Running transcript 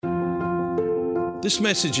This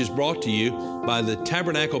message is brought to you by the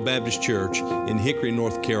Tabernacle Baptist Church in Hickory,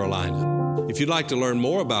 North Carolina. If you'd like to learn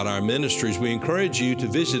more about our ministries, we encourage you to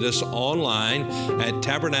visit us online at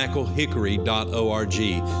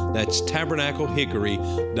tabernaclehickory.org. That's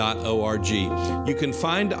tabernaclehickory.org. You can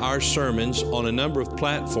find our sermons on a number of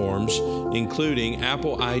platforms, including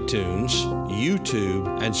Apple iTunes,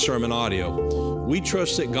 YouTube, and Sermon Audio. We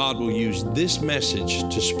trust that God will use this message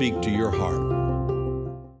to speak to your heart.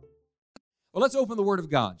 Well, let's open the Word of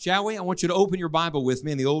God, shall we? I want you to open your Bible with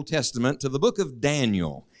me in the Old Testament to the book of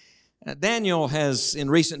Daniel. Daniel has, in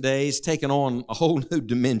recent days, taken on a whole new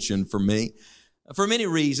dimension for me for many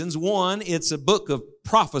reasons. One, it's a book of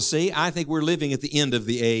prophecy. I think we're living at the end of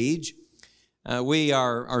the age. We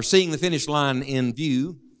are seeing the finish line in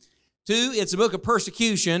view. Two, it's a book of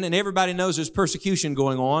persecution, and everybody knows there's persecution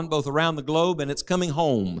going on both around the globe, and it's coming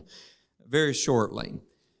home very shortly.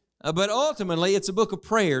 But ultimately, it's a book of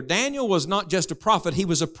prayer. Daniel was not just a prophet, he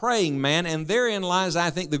was a praying man, and therein lies,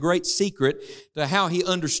 I think, the great secret to how he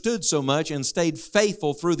understood so much and stayed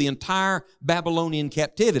faithful through the entire Babylonian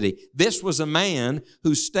captivity. This was a man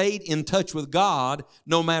who stayed in touch with God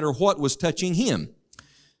no matter what was touching him.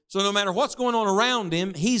 So no matter what's going on around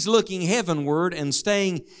him, he's looking heavenward and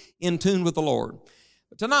staying in tune with the Lord.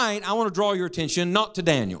 But tonight, I want to draw your attention not to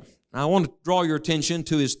Daniel. I want to draw your attention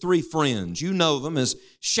to his three friends. You know them as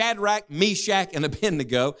Shadrach, Meshach, and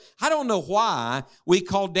Abednego. I don't know why we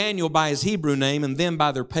call Daniel by his Hebrew name and them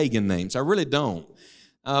by their pagan names. I really don't.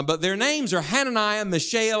 But their names are Hananiah,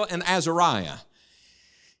 Mishael, and Azariah.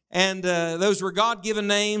 And those were God-given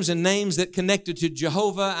names and names that connected to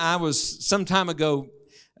Jehovah. I was some time ago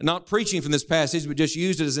not preaching from this passage, but just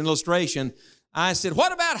used it as an illustration. I said,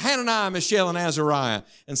 what about Hananiah, Mishael, and Azariah?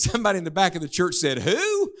 And somebody in the back of the church said,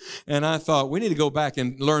 who? And I thought, we need to go back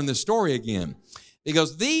and learn this story again.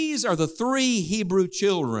 Because these are the three Hebrew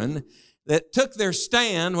children that took their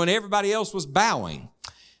stand when everybody else was bowing.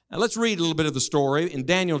 Now, let's read a little bit of the story in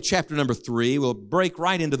Daniel chapter number 3. We'll break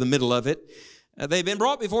right into the middle of it. They've been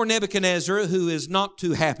brought before Nebuchadnezzar, who is not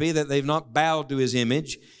too happy that they've not bowed to his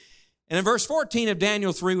image. And in verse 14 of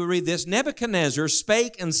Daniel 3, we read this, Nebuchadnezzar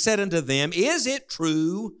spake and said unto them, is it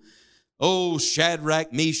true, O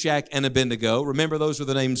Shadrach, Meshach, and Abednego? Remember, those were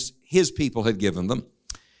the names his people had given them.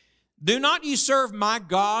 Do not ye serve my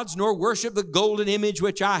gods, nor worship the golden image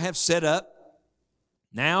which I have set up.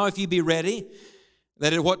 Now, if ye be ready,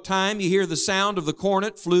 that at what time ye hear the sound of the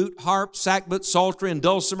cornet, flute, harp, sackbut, psaltery, and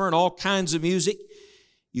dulcimer, and all kinds of music,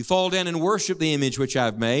 you fall down and worship the image which I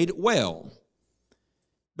have made, well.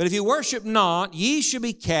 But if you worship not, ye shall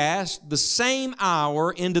be cast the same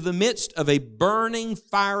hour into the midst of a burning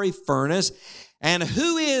fiery furnace. And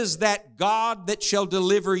who is that God that shall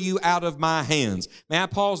deliver you out of my hands? May I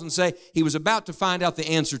pause and say, he was about to find out the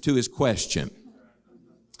answer to his question.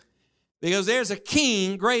 Because there's a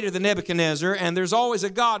king greater than Nebuchadnezzar, and there's always a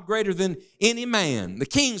God greater than any man. The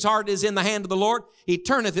king's heart is in the hand of the Lord. He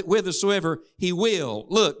turneth it whithersoever he will.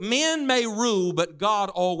 Look, men may rule, but God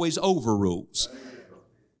always overrules.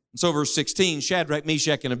 So verse 16, Shadrach,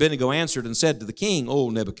 Meshach, and Abednego answered and said to the king, O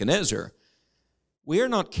Nebuchadnezzar, we are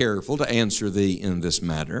not careful to answer thee in this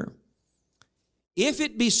matter. If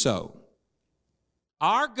it be so,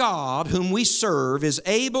 our God whom we serve is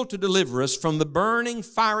able to deliver us from the burning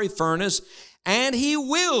fiery furnace, and he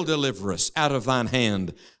will deliver us out of thine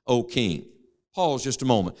hand, O king. Pause just a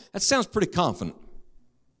moment. That sounds pretty confident.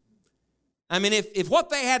 I mean, if what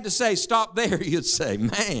they had to say stopped there, you'd say,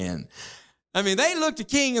 man. I mean, they looked the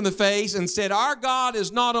king in the face and said, our God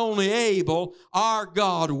is not only able, our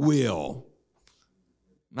God will.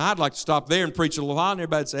 Now, I'd like to stop there and preach a little while, and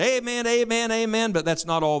everybody would say, amen, amen, amen, but that's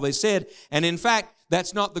not all they said. And in fact,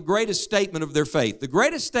 that's not the greatest statement of their faith. The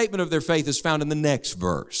greatest statement of their faith is found in the next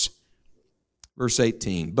verse. Verse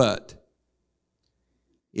 18, but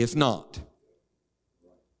if not,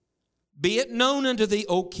 be it known unto thee,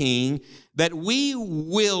 O king, that we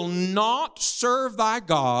will not serve thy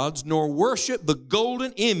gods, nor worship the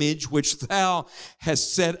golden image which thou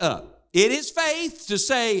hast set up. It is faith to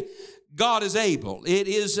say God is able. It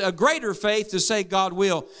is a greater faith to say God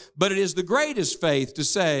will. But it is the greatest faith to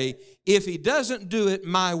say, if he doesn't do it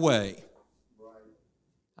my way,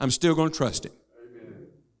 I'm still going to trust him. Amen.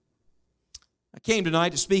 I came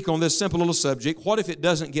tonight to speak on this simple little subject. What if it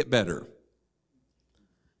doesn't get better?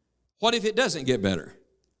 What if it doesn't get better?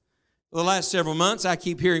 For the last several months, I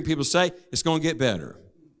keep hearing people say, it's going to get better.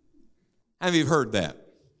 How many of you have heard that?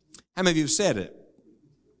 How many of you have said it?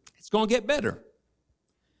 It's going to get better.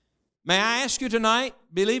 May I ask you tonight,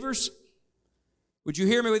 believers, would you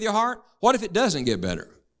hear me with your heart? What if it doesn't get better?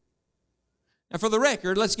 Now, for the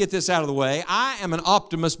record, let's get this out of the way. I am an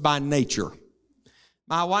optimist by nature.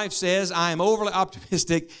 My wife says I am overly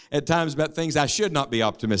optimistic at times about things I should not be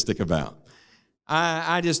optimistic about.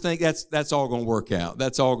 I just think that's all going to work out.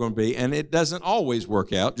 That's all going to be. And it doesn't always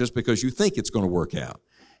work out just because you think it's going to work out.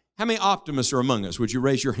 How many optimists are among us? Would you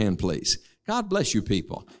raise your hand, please? God bless you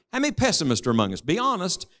people. How many pessimists are among us? Be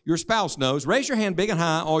honest. Your spouse knows. Raise your hand big and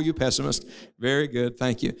high, all you pessimists. Very good.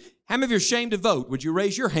 Thank you. How many of you are ashamed to vote? Would you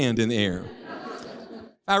raise your hand in the air?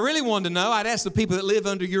 If I really wanted to know, I'd ask the people that live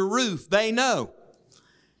under your roof. They know.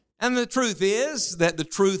 And the truth is that the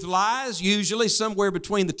truth lies usually somewhere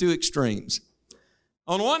between the two extremes.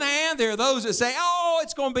 On one hand, there are those that say, oh,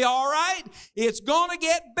 it's going to be all right. It's going to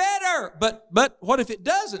get better. But what if it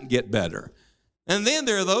doesn't get better? And then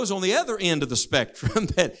there are those on the other end of the spectrum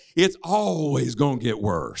that it's always going to get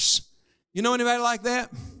worse. You know anybody like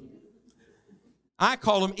that? I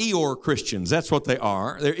call them Eeyore Christians. That's what they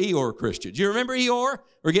are. They're Eeyore Christians. You remember Eeyore?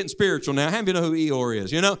 We're getting spiritual now. How many of you know who Eeyore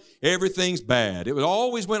is? You know, everything's bad. It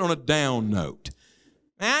always went on a down note.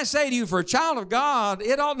 And I say to you, for a child of God,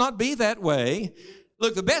 it ought not be that way.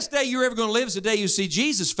 Look, the best day you're ever going to live is the day you see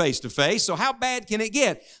Jesus face to face. So how bad can it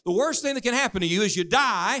get? The worst thing that can happen to you is you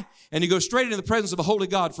die and you go straight into the presence of a holy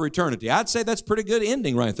God for eternity. I'd say that's a pretty good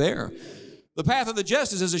ending right there. The path of the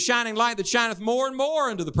just is a shining light that shineth more and more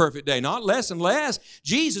into the perfect day, not less and less.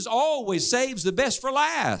 Jesus always saves the best for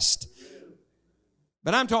last.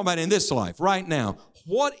 But I'm talking about in this life, right now.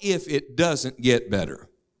 What if it doesn't get better?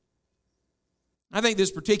 I think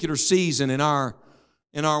this particular season in our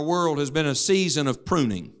world has been a season of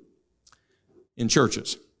pruning in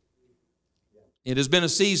churches. It has been a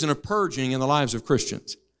season of purging in the lives of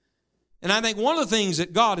Christians. And I think one of the things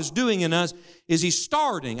that God is doing in us is He's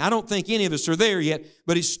starting, I don't think any of us are there yet,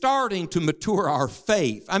 but He's starting to mature our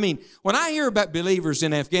faith. I mean, when I hear about believers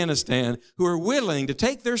in Afghanistan who are willing to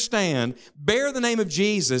take their stand, bear the name of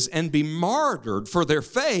Jesus, and be martyred for their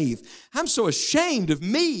faith, I'm so ashamed of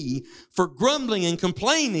me for grumbling and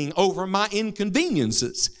complaining over my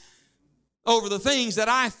inconveniences, over the things that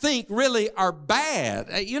I think really are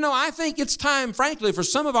bad. You know, I think it's time, frankly, for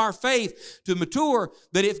some of our faith to mature,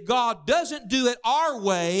 that if God doesn't do it our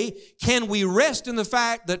way, can we rest in the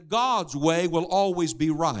fact that God's way will always be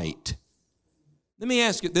right? Let me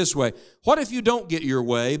ask it this way. What if you don't get your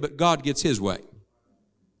way, but God gets His way?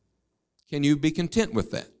 Can you be content with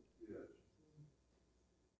that?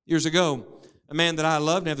 Years ago, a man that I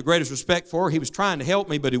loved and have the greatest respect for, he was trying to help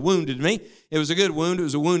me, but he wounded me. It was a good wound. It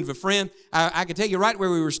was a wound of a friend. I could take you right where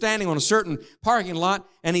we were standing on a certain parking lot,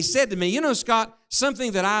 and he said to me, you know, Scott,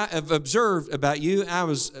 something that I have observed about you, I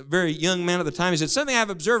was a very young man at the time, he said, something I've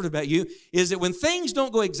observed about you is that when things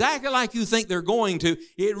don't go exactly like you think they're going to,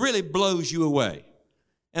 it really blows you away.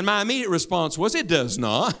 And my immediate response was, it does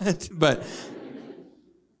not. But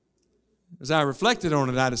as I reflected on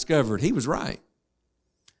it, I discovered he was right.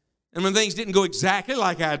 And when things didn't go exactly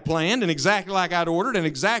like I had planned and exactly like I'd ordered and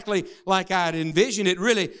exactly like I'd envisioned,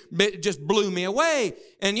 it just blew me away.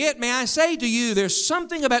 And yet, may I say to you, there's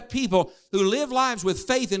something about people who live lives with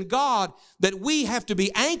faith in God that we have to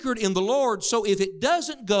be anchored in the Lord. So if it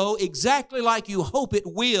doesn't go exactly like you hope it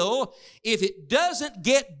will, if it doesn't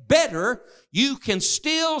get better, you can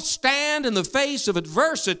still stand in the face of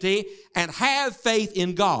adversity and have faith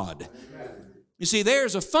in God. You see,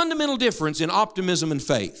 there's a fundamental difference in optimism and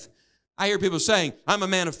faith. I hear people saying, I'm a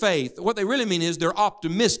man of faith. What they really mean is they're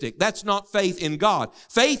optimistic. That's not faith in God.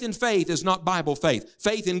 Faith in faith is not Bible faith.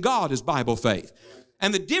 Faith in God is Bible faith.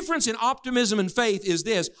 And the difference in optimism and faith is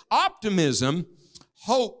this. Optimism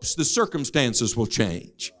hopes the circumstances will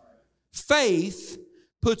change. Faith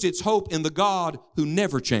puts its hope in the God who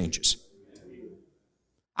never changes.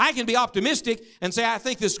 I can be optimistic and say, I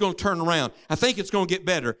think this is going to turn around. I think it's going to get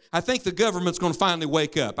better. I think the government's going to finally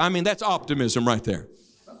wake up. I mean, that's optimism right there.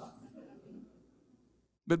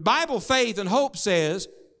 But Bible faith and hope says,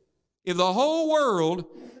 if the whole world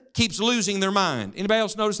keeps losing their mind. Anybody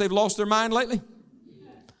else notice they've lost their mind lately?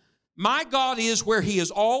 My God is where He has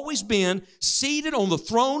always been, seated on the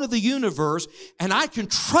throne of the universe, and I can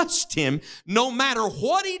trust Him no matter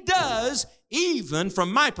what He does, even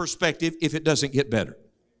from my perspective, if it doesn't get better.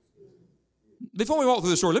 Before we walk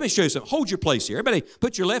through the story, let me show you something. Hold your place here. Everybody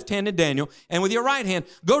put your left hand in Daniel, and with your right hand,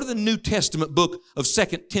 go to the New Testament book of 2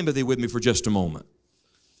 Timothy with me for just a moment.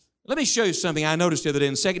 Let me show you something I noticed the other day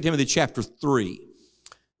in 2 Timothy chapter 3.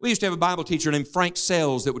 We used to have a Bible teacher named Frank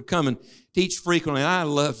Sells that would come and teach frequently. And I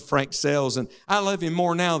love Frank Sells, and I love him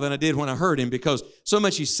more now than I did when I heard him because so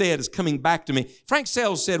much he said is coming back to me. Frank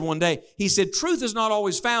Sells said one day, he said, truth is not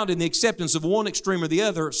always found in the acceptance of one extreme or the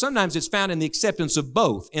other. Sometimes it's found in the acceptance of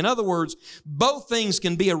both. In other words, both things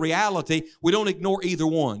can be a reality. We don't ignore either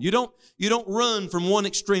one. You don't run from one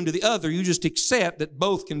extreme to the other. You just accept that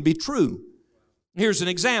both can be true. Here's an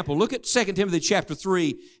example. Look at 2 Timothy chapter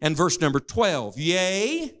 3 and verse number 12.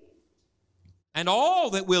 Yea, and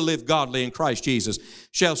all that will live godly in Christ Jesus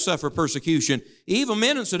shall suffer persecution. Evil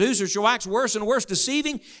men and seducers shall wax worse and worse,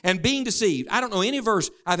 deceiving and being deceived. I don't know any verse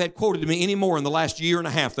I've had quoted to me any more in the last year and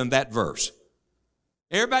a half than that verse.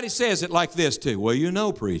 Everybody says it like this too. Well, you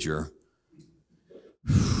know, preacher,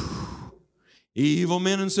 evil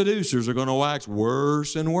men and seducers are going to wax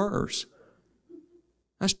worse and worse.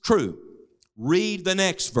 That's true. Read the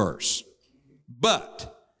next verse.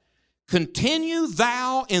 But continue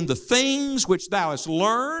thou in the things which thou hast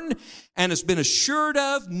learned and hast been assured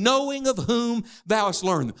of, knowing of whom thou hast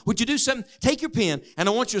learned them. Would you do something? Take your pen, and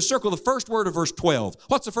I want you to circle the first word of verse 12.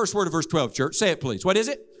 What's the first word of verse 12, church? Say it, please. What is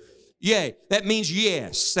it? Yea. That means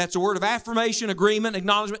yes. That's a word of affirmation, agreement,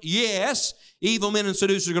 acknowledgement. Yes. Evil men and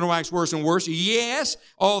seducers are going to wax worse and worse. Yes.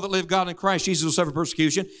 All that live God in Christ Jesus will suffer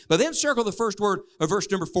persecution. But then circle the first word of verse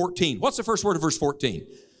number 14. What's the first word of verse 14?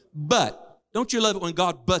 But. Don't you love it when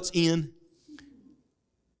God butts in?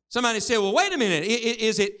 Somebody said, well, wait a minute.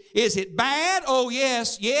 Is it bad? Oh,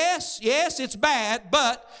 yes, it's bad,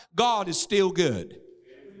 but God is still good.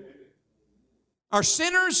 Are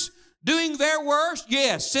sinners doing their worst?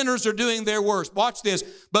 Yes, sinners are doing their worst. Watch this.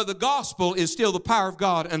 But the gospel is still the power of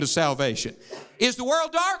God unto salvation. Is the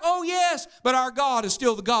world dark? Oh, yes, but our God is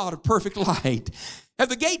still the God of perfect light. Have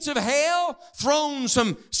the gates of hell thrown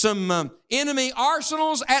some enemy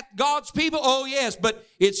arsenals at God's people? Oh, yes, but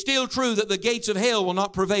it's still true that the gates of hell will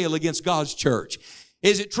not prevail against God's church.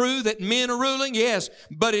 Is it true that men are ruling? Yes,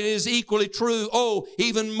 but it is equally true,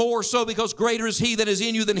 even more so, because greater is He that is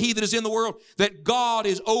in you than he that is in the world, that God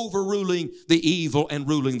is overruling the evil and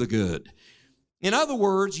ruling the good. In other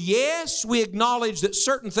words, yes, we acknowledge that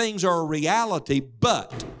certain things are a reality,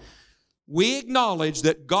 but we acknowledge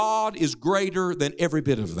that God is greater than every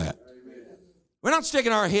bit of that. We're not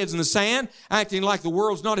sticking our heads in the sand, acting like the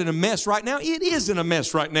world's not in a mess right now. It is in a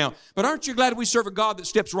mess right now. But aren't you glad we serve a God that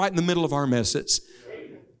steps right in the middle of our messes?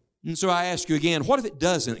 And so I ask you again, what if it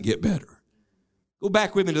doesn't get better? Go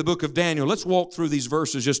back with me to the book of Daniel. Let's walk through these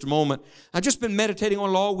verses just a moment. I've just been meditating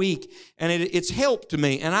on it all week, and it's helped to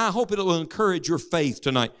me, and I hope it'll encourage your faith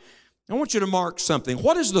tonight. I want you to mark something.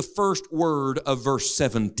 What is the first word of verse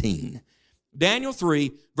 17? Daniel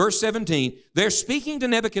 3, verse 17, they're speaking to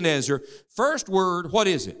Nebuchadnezzar. First word, what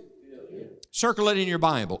is it? Circle it in your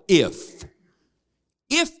Bible. If.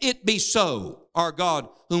 If it be so, our God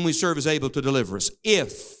whom we serve is able to deliver us.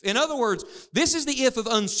 If. In other words, this is the if of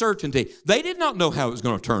uncertainty. They did not know how it was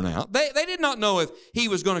going to turn out. They did not know if He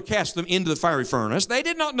was going to cast them into the fiery furnace. They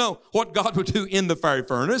did not know what God would do in the fiery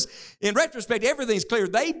furnace. In retrospect, everything's clear.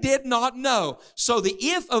 They did not know. So the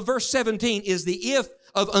if of verse 17 is the if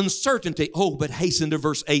of uncertainty. Oh, but hasten to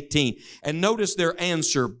verse 18 and notice their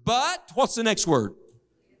answer. But, what's the next word?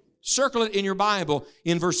 Circle it in your Bible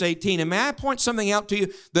in verse 18. And may I point something out to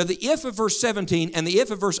you? That the if of verse 17 and the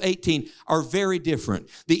if of verse 18 are very different.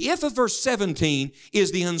 The if of verse 17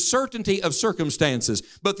 is the uncertainty of circumstances,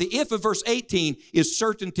 but the if of verse 18 is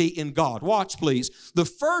certainty in God. Watch, please. The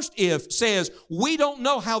first if says, we don't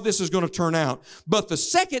know how this is going to turn out. But the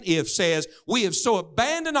second if says, we have so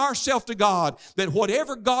abandoned ourselves to God that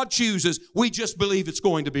whatever God chooses, we just believe it's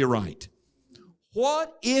going to be right.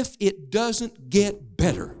 What if it doesn't get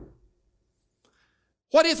better?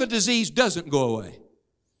 What if a disease doesn't go away?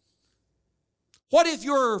 What if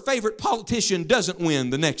your favorite politician doesn't win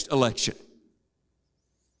the next election?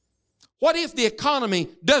 What if the economy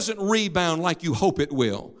doesn't rebound like you hope it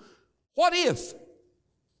will? What if?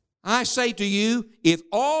 I say to you, if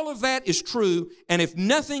all of that is true, and if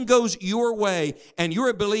nothing goes your way, and you're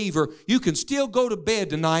a believer, you can still go to bed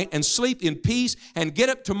tonight and sleep in peace and get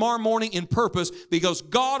up tomorrow morning in purpose, because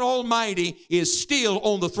God Almighty is still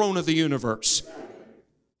on the throne of the universe.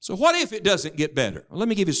 So what if it doesn't get better? Well, let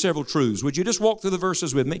me give you several truths. Would you just walk through the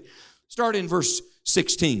verses with me? Start in verse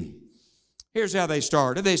 16. Here's how they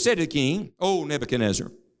started. They said to the king, O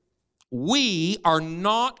Nebuchadnezzar, we are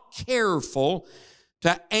not careful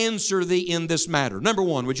to answer thee in this matter. Number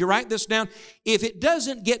one, would you write this down? If it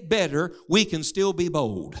doesn't get better, we can still be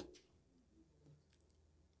bold.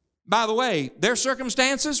 By the way, their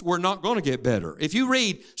circumstances were not going to get better. If you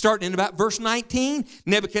read, starting in about verse 19,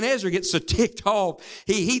 Nebuchadnezzar gets so ticked off,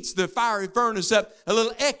 he heats the fiery furnace up a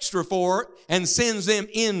little extra for it and sends them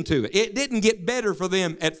into it. It didn't get better for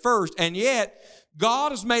them at first, and yet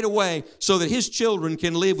God has made a way so that His children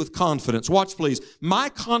can live with confidence. Watch, please. My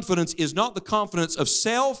confidence is not the confidence of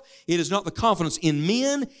self. It is not the confidence in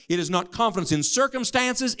men. It is not confidence in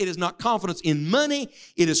circumstances. It is not confidence in money.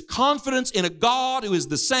 It is confidence in a God who is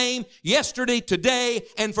the same yesterday, today,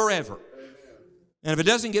 and forever. And if it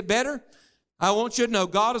doesn't get better, I want you to know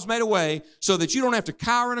God has made a way so that you don't have to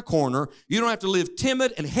cower in a corner. You don't have to live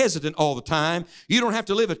timid and hesitant all the time. You don't have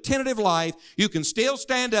to live a tentative life. You can still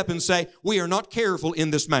stand up and say, we are not careful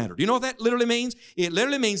in this matter. Do you know what that literally means? It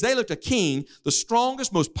literally means they looked a king, the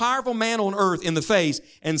strongest, most powerful man on earth, in the face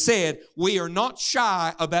and said, we are not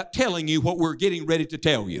shy about telling you what we're getting ready to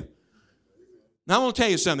tell you. Now, I want to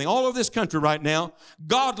tell you something. All over this country right now,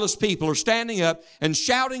 godless people are standing up and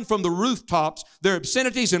shouting from the rooftops their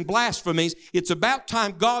obscenities and blasphemies. It's about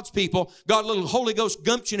time God's people got a little Holy Ghost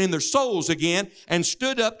gumption in their souls again and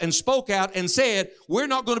stood up and spoke out and said, we're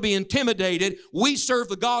not going to be intimidated. We serve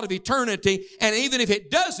the God of eternity, and even if it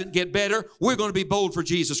doesn't get better, we're going to be bold for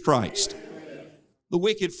Jesus Christ. The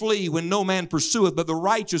wicked flee when no man pursueth, but the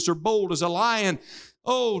righteous are bold as a lion.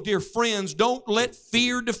 Oh, dear friends, don't let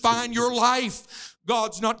fear define your life.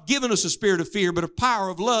 God's not given us a spirit of fear, but of power,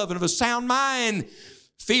 of love, and of a sound mind.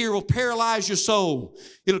 Fear will paralyze your soul.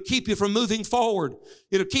 It'll keep you from moving forward.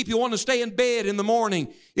 It'll keep you wanting to stay in bed in the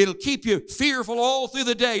morning. It'll keep you fearful all through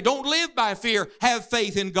the day. Don't live by fear. Have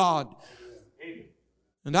faith in God.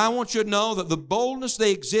 And I want you to know that the boldness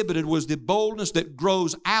they exhibited was the boldness that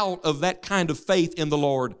grows out of that kind of faith in the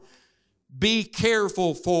Lord. Be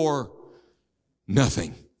careful for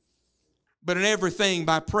nothing, but in everything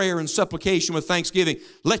by prayer and supplication with thanksgiving,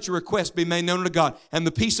 let your requests be made known to God. And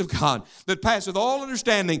the peace of God that passeth all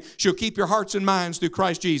understanding shall keep your hearts and minds through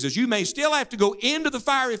Christ Jesus. You may still have to go into the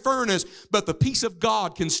fiery furnace, but the peace of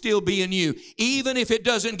God can still be in you. Even if it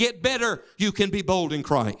doesn't get better, you can be bold in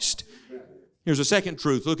Christ. Here's a second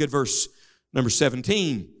truth. Look at verse number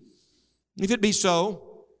 17. If it be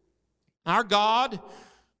so, our God,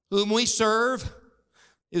 whom we serve,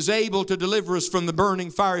 is able to deliver us from the burning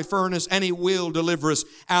fiery furnace, and He will deliver us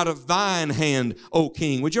out of thine hand, O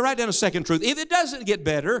King. Would you write down a second truth? If it doesn't get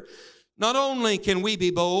better, not only can we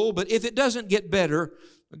be bold, but if it doesn't get better,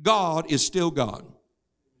 God is still God.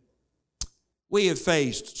 We have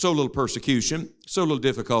faced so little persecution, so little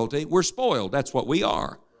difficulty. We're spoiled. That's what we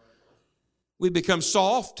are. We become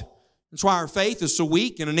soft. That's why our faith is so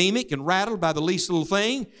weak and anemic and rattled by the least little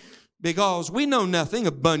thing. Because we know nothing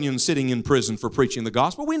of Bunyan sitting in prison for preaching the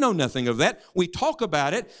gospel. We know nothing of that. We talk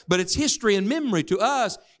about it, but it's history and memory to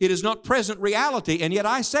us. It is not present reality. And yet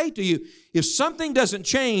I say to you, if something doesn't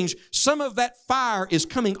change, some of that fire is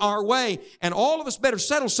coming our way. And all of us better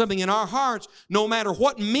settle something in our hearts. No matter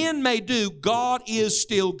what men may do, God is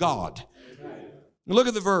still God. Look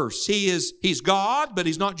at the verse. He's God, but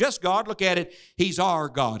He's not just God. Look at it. He's our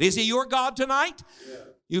God. Is He your God tonight? Yeah.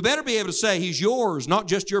 You better be able to say He's yours, not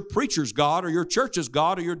just your preacher's God or your church's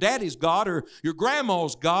God or your daddy's God or your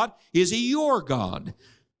grandma's God. Is He your God?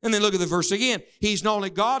 And then look at the verse again. He's not only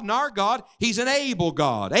God and our God, He's an able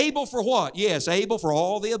God. Able for what? Yes, able for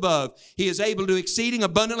all the above. He is able to do exceeding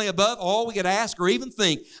abundantly above all we could ask or even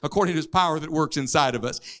think according to His power that works inside of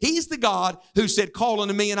us. He's the God who said, call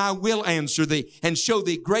unto me and I will answer thee and show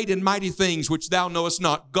thee great and mighty things which thou knowest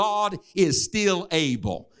not. God is still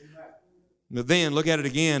able. But then, look at it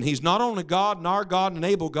again. He's not only God and our God and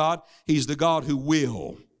an able God, He's the God who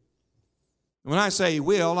will. When I say He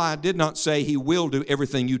will, I did not say He will do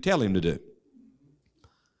everything you tell Him to do.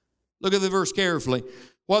 Look at the verse carefully.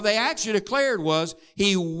 What they actually declared was,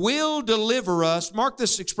 He will deliver us, mark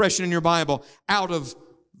this expression in your Bible, out of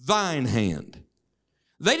thine hand.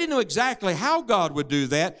 They didn't know exactly how God would do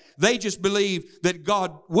that. They just believed that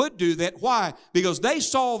God would do that. Why? Because they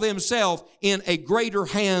saw themselves in a greater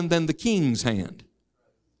hand than the king's hand.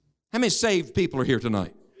 How many saved people are here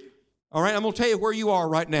tonight? All right, I'm going to tell you where you are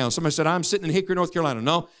right now. Somebody said, I'm sitting in Hickory, North Carolina.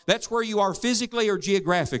 No, that's where you are physically or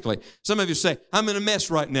geographically. Some of you say, I'm in a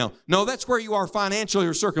mess right now. No, that's where you are financially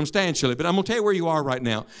or circumstantially. But I'm going to tell you where you are right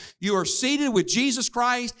now. You are seated with Jesus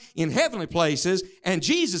Christ in heavenly places, and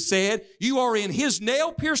Jesus said, you are in His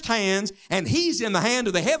nail-pierced hands, and He's in the hand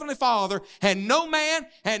of the Heavenly Father, and no man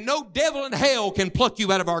and no devil in hell can pluck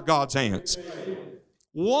you out of our God's hands.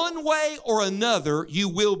 One way or another, you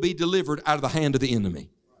will be delivered out of the hand of the enemy.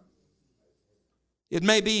 It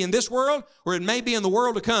may be in this world or it may be in the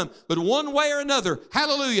world to come. But one way or another,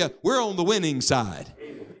 hallelujah, we're on the winning side.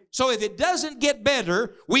 So if it doesn't get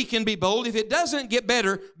better, we can be bold. If it doesn't get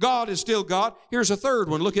better, God is still God. Here's a third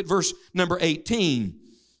one. Look at verse number 18.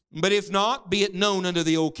 But if not, be it known unto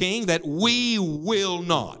thee, O King, that we will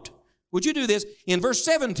not. Would you do this? In verse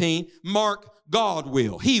 17, mark God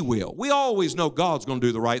will. He will. We always know God's going to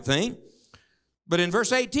do the right thing. But in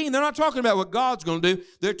verse 18, they're not talking about what God's going to do.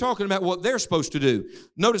 They're talking about what they're supposed to do.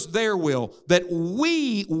 Notice their will, that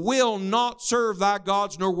we will not serve thy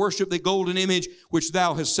gods nor worship the golden image which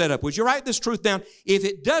thou hast set up. Would you write this truth down? If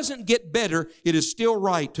it doesn't get better, it is still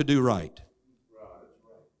right to do right.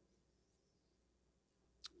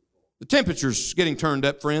 The temperature's getting turned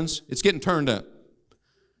up, friends. It's getting turned up.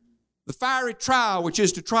 The fiery trial, which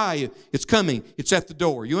is to try you, it's coming. It's at the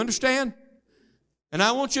door. You understand? And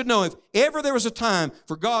I want you to know, if ever there was a time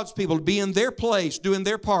for God's people to be in their place, doing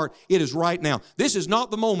their part, it is right now. This is not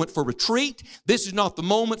the moment for retreat. This is not the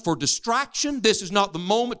moment for distraction. This is not the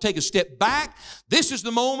moment to take a step back. This is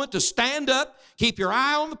the moment to stand up, keep your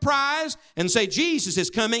eye on the prize, and say, Jesus is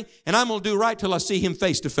coming, and I'm going to do right till I see Him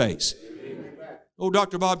face to face. Oh,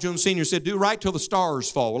 Dr. Bob Jones Sr. said, do right till the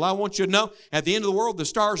stars fall. Well, I want you to know, at the end of the world, the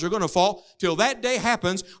stars are going to fall. Till that day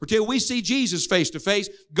happens, or till we see Jesus face to face,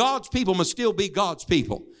 God's people must still be God's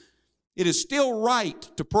people. It is still right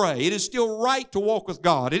to pray. It is still right to walk with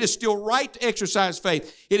God. It is still right to exercise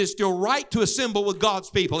faith. It is still right to assemble with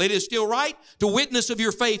God's people. It is still right to witness of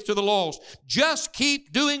your faith to the lost. Just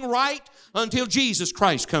keep doing right until Jesus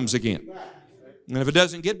Christ comes again. And if it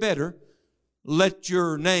doesn't get better, let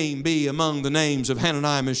your name be among the names of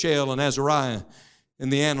Hananiah, Mishael, and Azariah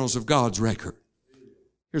in the annals of God's record.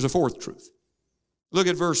 Here's a fourth truth. Look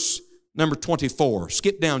at verse number 24.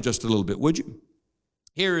 Skip down just a little bit, would you?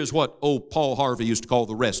 Here is what old Paul Harvey used to call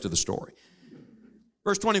the rest of the story.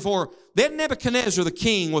 Verse 24, then Nebuchadnezzar the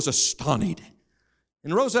king was astonished,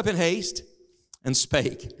 and rose up in haste, and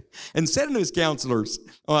spake, and said unto his counselors,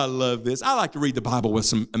 oh, I love this. I like to read the Bible with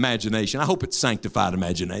some imagination. I hope it's sanctified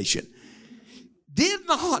imagination. Did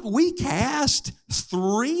not we cast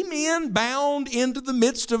 3 men bound into the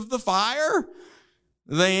midst of the fire?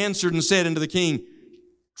 They answered and said unto the king,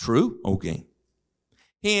 true, O king.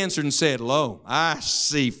 He answered and said, lo, I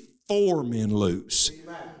see 4 men loose,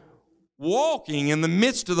 walking in the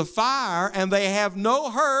midst of the fire, and they have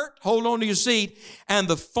no hurt. Hold on to your seat. And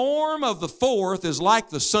the form of the 4th is like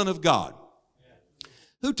the Son of God.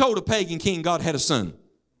 Who told a pagan king God had a son?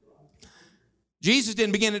 Jesus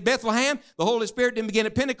didn't begin at Bethlehem. The Holy Spirit didn't begin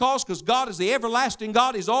at Pentecost, because God is the everlasting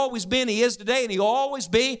God. He's always been, He is today, and He'll always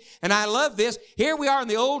be. And I love this. Here we are in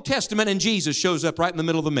the Old Testament, and Jesus shows up right in the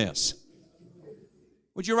middle of the mess.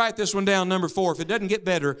 Would you write this one down, number 4? If it doesn't get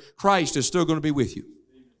better, Christ is still going to be with you.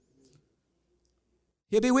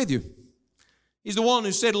 He'll be with you. He's the one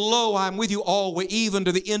who said, lo, I'm with you always, even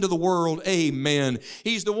to the end of the world. Amen.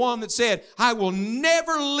 He's the one that said, I will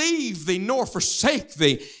never leave thee nor forsake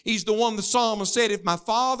thee. He's the one the psalmist said, if my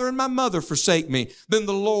father and my mother forsake me, then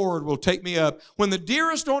the Lord will take me up. When the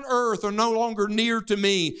dearest on earth are no longer near to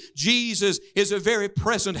me, Jesus is a very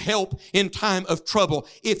present help in time of trouble.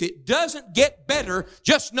 If it doesn't get better,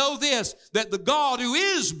 just know this, that the God who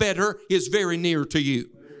is better is very near to you.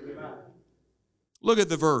 Look at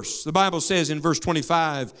the verse. The Bible says in verse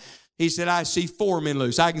 25, he said, I see 4 men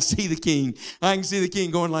loose. I can see the king. I can see the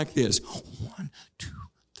king going like this. 1, 2,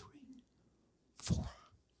 3, 4.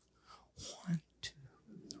 1, 2,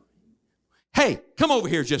 3. Hey, come over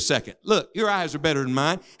here just a second. Look, your eyes are better than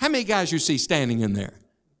mine. How many guys you see standing in there?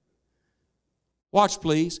 Watch,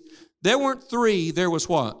 please. There weren't 3. There was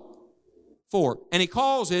what? 4. And he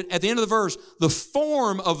calls it, at the end of the verse, the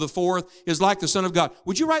form of the 4th is like the Son of God.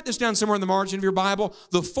 Would you write this down somewhere in the margin of your Bible?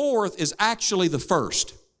 The 4th is actually the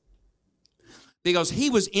 1st. Because He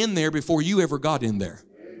was in there before you ever got in there.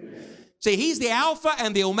 Amen. See, He's the Alpha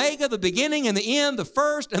and the Omega, the beginning and the end, the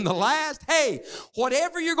first and the last. Hey,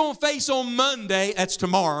 whatever you're going to face on Monday, that's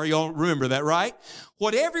tomorrow. Y'all remember that, right?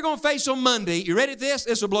 Whatever you're going to face on Monday, you ready for this?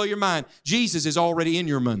 This will blow your mind. Jesus is already in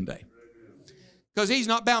your Monday. Because He's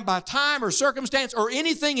not bound by time or circumstance or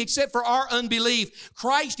anything except for our unbelief.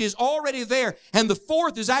 Christ is already there. And the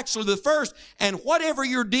 4th is actually the 1st. And whatever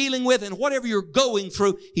you're dealing with and whatever you're going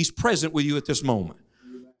through, He's present with you at this moment.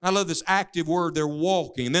 I love this active word. They're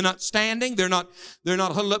walking. They're not standing. They're not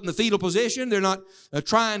huddled up in the fetal position. They're not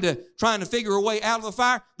trying to figure a way out of the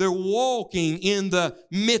fire. They're walking in the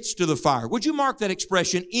midst of the fire. Would you mark that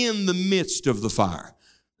expression, in the midst of the fire?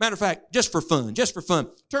 Matter of fact, just for fun,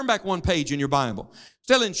 turn back 1 page in your Bible.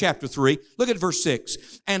 Still in chapter 3, look at verse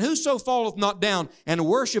 6. And whoso falleth not down and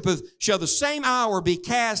worshipeth shall the same hour be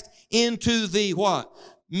cast into the what?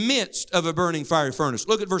 Midst of a burning fiery furnace.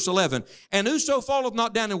 Look at verse 11. And whoso falleth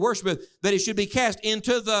not down and worshipeth, that he should be cast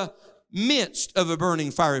into the midst of a burning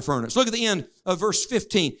fiery furnace. Look at the end of verse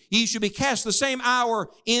 15. Ye should be cast the same hour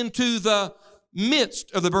into the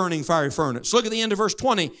midst of the burning fiery furnace. Look at the end of verse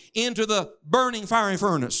 20, into the burning fiery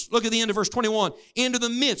furnace. Look at the end of verse 21, into the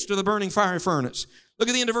midst of the burning fiery furnace. Look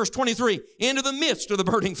at the end of verse 23, into the midst of the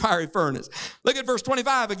burning fiery furnace. Look at verse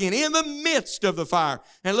 25 again, in the midst of the fire.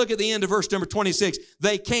 And look at the end of verse number 26,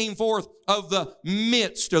 they came forth of the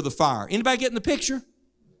midst of the fire. Anybody getting the picture?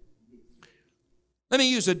 Let me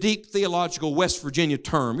use a deep theological West Virginia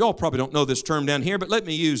term. Y'all probably don't know this term down here, but let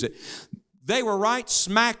me use it. They were right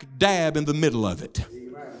smack dab in the middle of it.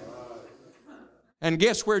 And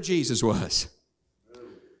guess where Jesus was?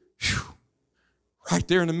 Whew. Right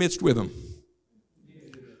there in the midst with them.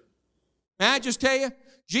 May I just tell you,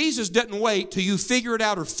 Jesus doesn't wait till you figure it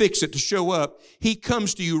out or fix it to show up. He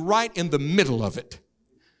comes to you right in the middle of it.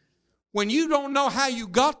 When you don't know how you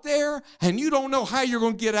got there and you don't know how you're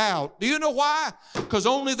going to get out. Do you know why? Because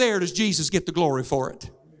only there does Jesus get the glory for it.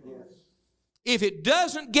 If it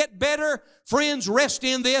doesn't get better, friends, rest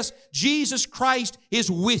in this. Jesus Christ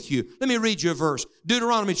is with you. Let me read you a verse.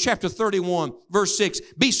 Deuteronomy chapter 31, verse 6.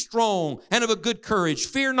 Be strong and of a good courage.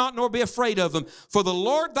 Fear not, nor be afraid of them. For the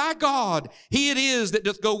Lord thy God, He it is that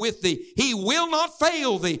doth go with thee. He will not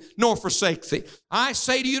fail thee, nor forsake thee. I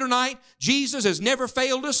say to you tonight, Jesus has never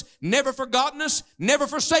failed us, never forgotten us, never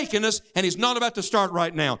forsaken us, and He's not about to start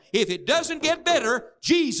right now. If it doesn't get better,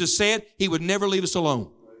 Jesus said He would never leave us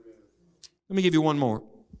alone. Let me give you one more.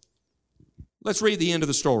 Let's read the end of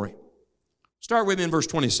the story. Start with me in verse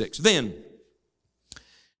 26. Then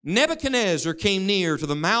Nebuchadnezzar came near to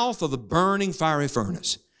the mouth of the burning fiery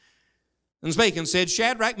furnace, and spake and said,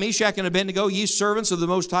 Shadrach, Meshach, and Abednego, ye servants of the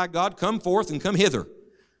Most High God, come forth and come hither.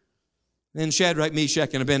 Then Shadrach,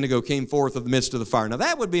 Meshach, and Abednego came forth of the midst of the fire. Now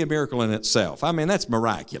that would be a miracle in itself. I mean, that's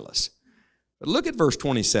miraculous. But look at verse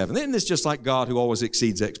 27. Isn't this just like God who always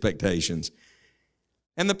exceeds expectations?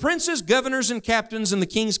 And the princes, governors, and captains, and the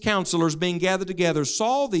king's counselors being gathered together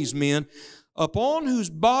saw these men, upon whose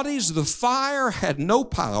bodies the fire had no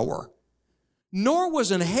power, nor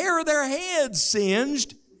was an hair of their heads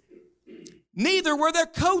singed, neither were their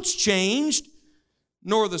coats changed,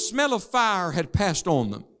 nor the smell of fire had passed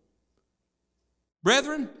on them.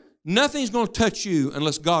 Brethren, nothing's going to touch you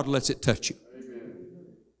unless God lets it touch you. Amen.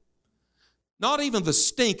 Not even the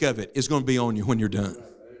stink of it is going to be on you when you're done.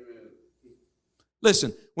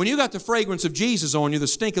 Listen, when you got the fragrance of Jesus on you, the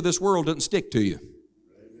stink of this world doesn't stick to you.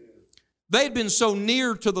 They'd been so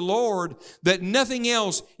near to the Lord that nothing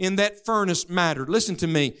else in that furnace mattered. Listen to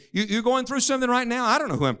me. You're going through something right now? I don't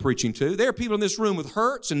know who I'm preaching to. There are people in this room with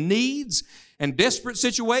hurts and needs and desperate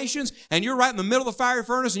situations, and you're right in the middle of the fiery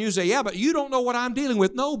furnace, and you say, yeah, but you don't know what I'm dealing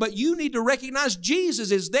with. No, but you need to recognize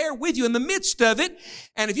Jesus is there with you in the midst of it,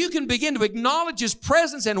 and if you can begin to acknowledge His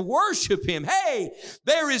presence and worship Him, hey,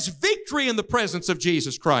 there is victory in the presence of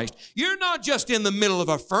Jesus Christ. You're not just in the middle of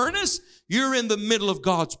a furnace, you're in the middle of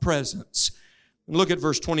God's presence. And look at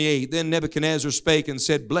verse 28. Then Nebuchadnezzar spake and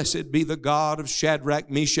said, Blessed be the God of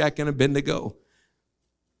Shadrach, Meshach, and Abednego.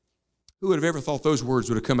 Who would have ever thought those words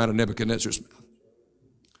would have come out of Nebuchadnezzar's mouth?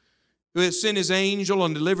 Who has sent His angel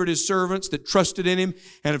and delivered His servants that trusted in Him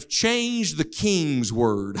and have changed the king's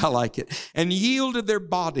word, I like it, and yielded their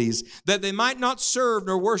bodies that they might not serve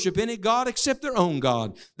nor worship any God except their own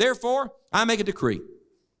God. Therefore, I make a decree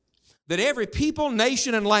that every people,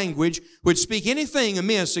 nation, and language which speak anything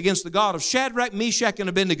amiss against the God of Shadrach, Meshach, and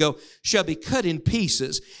Abednego shall be cut in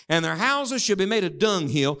pieces, and their houses shall be made a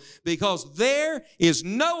dunghill, because there is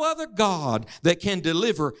no other God that can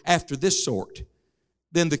deliver after this sort.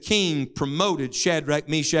 Then the king promoted Shadrach,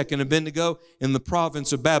 Meshach, and Abednego in the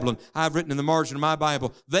province of Babylon. I've written in the margin of my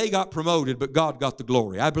Bible, they got promoted, but God got the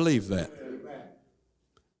glory. I believe that.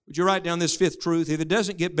 Would you write down this fifth truth? If it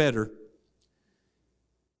doesn't get better,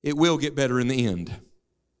 it will get better in the end.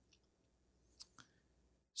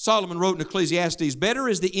 Solomon wrote in Ecclesiastes, better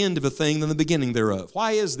is the end of a thing than the beginning thereof.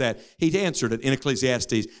 Why is that? He answered it in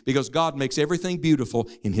Ecclesiastes, because God makes everything beautiful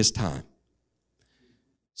in His time.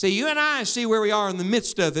 See, you and I see where we are in the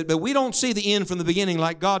midst of it, but we don't see the end from the beginning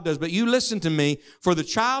like God does. But you listen to me, for the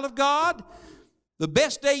child of God, the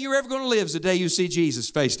best day you're ever going to live is the day you see Jesus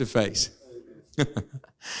face to face.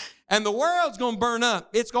 And the world's going to burn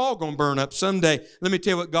up. It's all going to burn up someday. Let me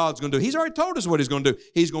tell you what God's going to do. He's already told us what He's going to do.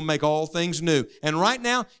 He's going to make all things new. And right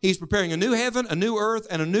now, He's preparing a new heaven, a new earth,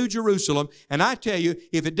 and a new Jerusalem. And I tell you,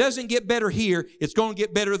 if it doesn't get better here, it's going to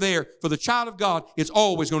get better there. For the child of God, it's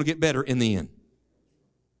always going to get better in the end.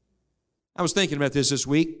 I was thinking about this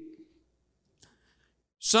week.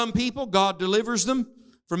 Some people, God delivers them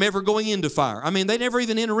from ever going into fire. I mean, they never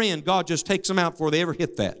even enter in. God just takes them out before they ever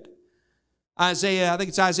hit that. Isaiah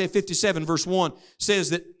 57 verse 1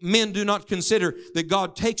 says that men do not consider that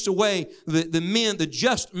God takes away the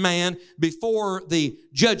just man before the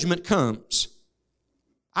judgment comes.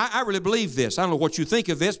 I really believe this. I don't know what you think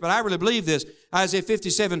of this, but I really believe this. Isaiah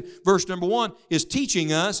 57 verse number 1 is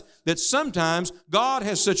teaching us that sometimes God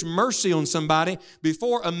has such mercy on somebody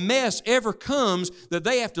before a mess ever comes that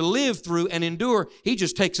they have to live through and endure. He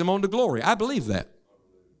just takes them on to glory. I believe that.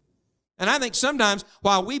 And I think sometimes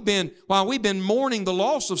while we've been mourning the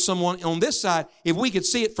loss of someone on this side, if we could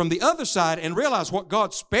see it from the other side and realize what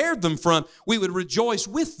God spared them from, we would rejoice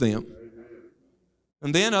with them.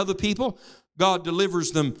 And then other people, God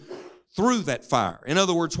delivers them through that fire. In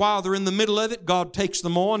other words, while they're in the middle of it, God takes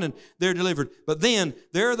them on and they're delivered. But then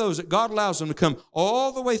there are those that God allows them to come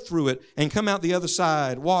all the way through it and come out the other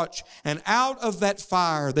side. Watch. And out of that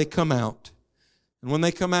fire, they come out. And when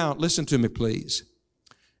they come out, listen to me, please.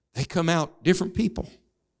 They come out different people.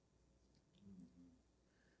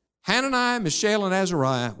 Hananiah, Mishael, and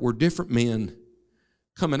Azariah were different men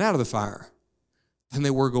coming out of the fire than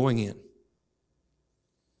they were going in.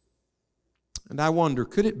 And I wonder,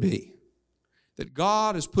 could it be that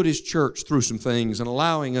God has put His church through some things and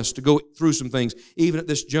allowing us to go through some things, even at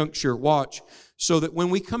this juncture, watch, so that when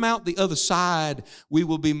we come out the other side, we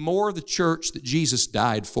will be more the church that Jesus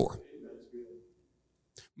died for.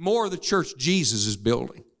 More of the church Jesus is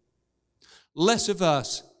building. Less of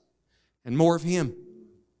us and more of Him.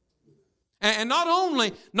 And not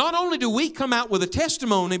only do we come out with a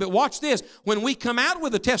testimony, but watch this. When we come out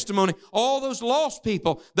with a testimony, all those lost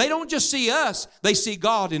people, they don't just see us, they see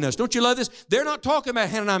God in us. Don't you love this? They're not talking about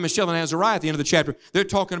Hananiah, Mishael, and Azariah at the end of the chapter. They're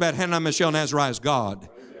talking about Hananiah, Mishael, and Azariah's God.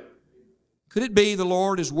 Could it be the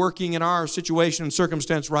Lord is working in our situation and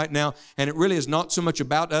circumstance right now, and it really is not so much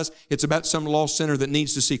about us, it's about some lost sinner that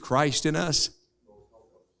needs to see Christ in us?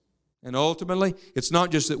 And ultimately, it's not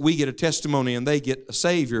just that we get a testimony and they get a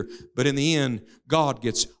Savior, but in the end, God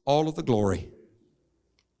gets all of the glory.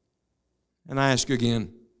 And I ask you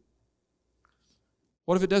again,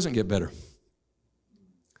 what if it doesn't get better?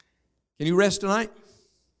 Can you rest tonight?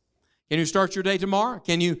 Can you start your day tomorrow?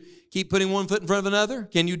 Can you keep putting one foot in front of another?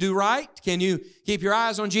 Can you do right? Can you keep your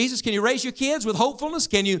eyes on Jesus? Can you raise your kids with hopefulness?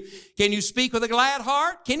 Can you speak with a glad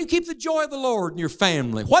heart? Can you keep the joy of the Lord in your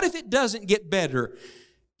family? What if it doesn't get better?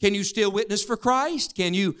 Can you still witness for Christ?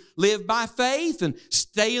 Can you live by faith and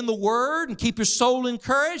stay in the Word and keep your soul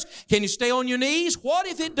encouraged? Can you stay on your knees? What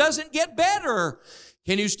if it doesn't get better?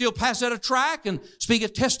 Can you still pass out a tract and speak a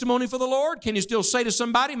testimony for the Lord? Can you still say to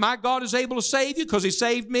somebody, my God is able to save you because He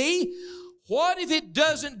saved me? What if it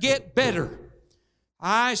doesn't get better?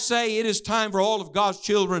 I say it is time for all of God's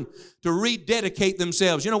children to rededicate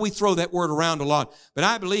themselves. You know, we throw that word around a lot, but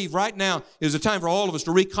I believe right now is the time for all of us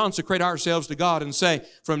to reconsecrate ourselves to God and say,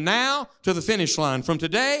 from now to the finish line, from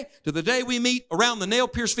today to the day we meet around the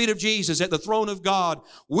nail-pierced feet of Jesus at the throne of God,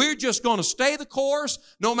 we're just going to stay the course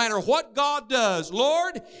no matter what God does.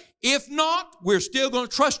 Lord, if not, we're still going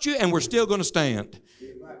to trust You and we're still going to stand,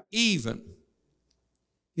 even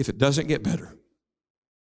if it doesn't get better.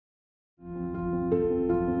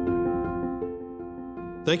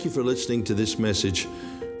 Thank you for listening to this message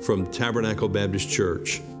from Tabernacle Baptist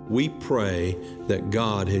Church. We pray that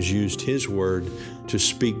God has used His Word to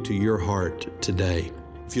speak to your heart today.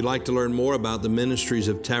 If you'd like to learn more about the ministries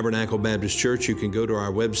of Tabernacle Baptist Church, you can go to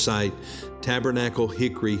our website,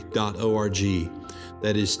 tabernaclehickory.org.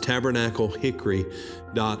 That is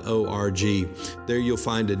tabernaclehickory.org. There you'll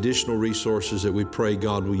find additional resources that we pray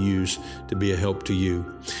God will use to be a help to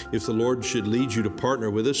you. If the Lord should lead you to partner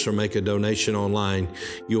with us or make a donation online,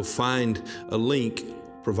 you'll find a link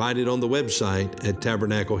provided on the website at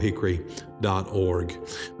tabernaclehickory.org.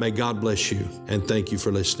 May God bless you, and thank you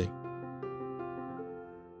for listening.